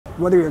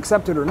whether you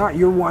accept it or not,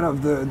 you're one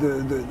of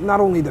the not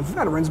only the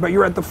veterans, but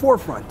you're at the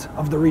forefront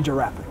of Darija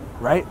rapping,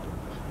 right?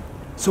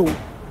 So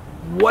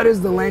what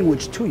is the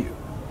language to you?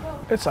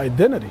 It's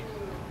identity.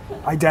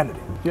 Identity.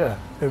 Yeah,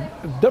 it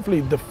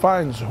definitely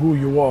defines who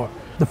you are.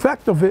 The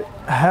fact of it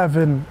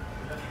having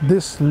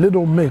this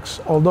little mix,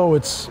 although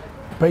it's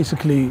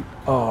basically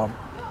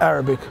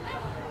Arabic,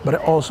 but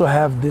it also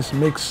have this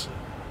mix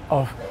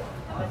of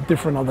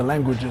different other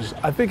languages.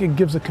 I think it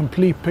gives a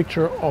complete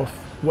picture of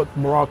what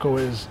Morocco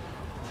is.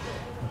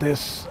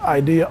 This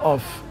idea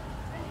of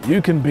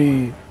you can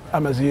be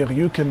Amazigh,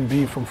 you can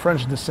be from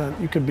French descent,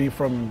 you can be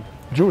from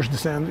Jewish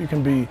descent, you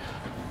can be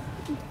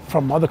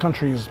from other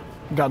countries,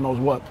 God knows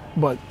what,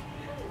 but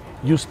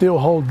you still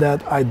hold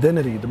that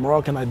identity, the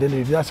Moroccan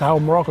identity. That's how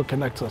Morocco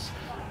connects us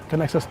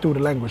through the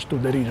language, through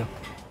Darija.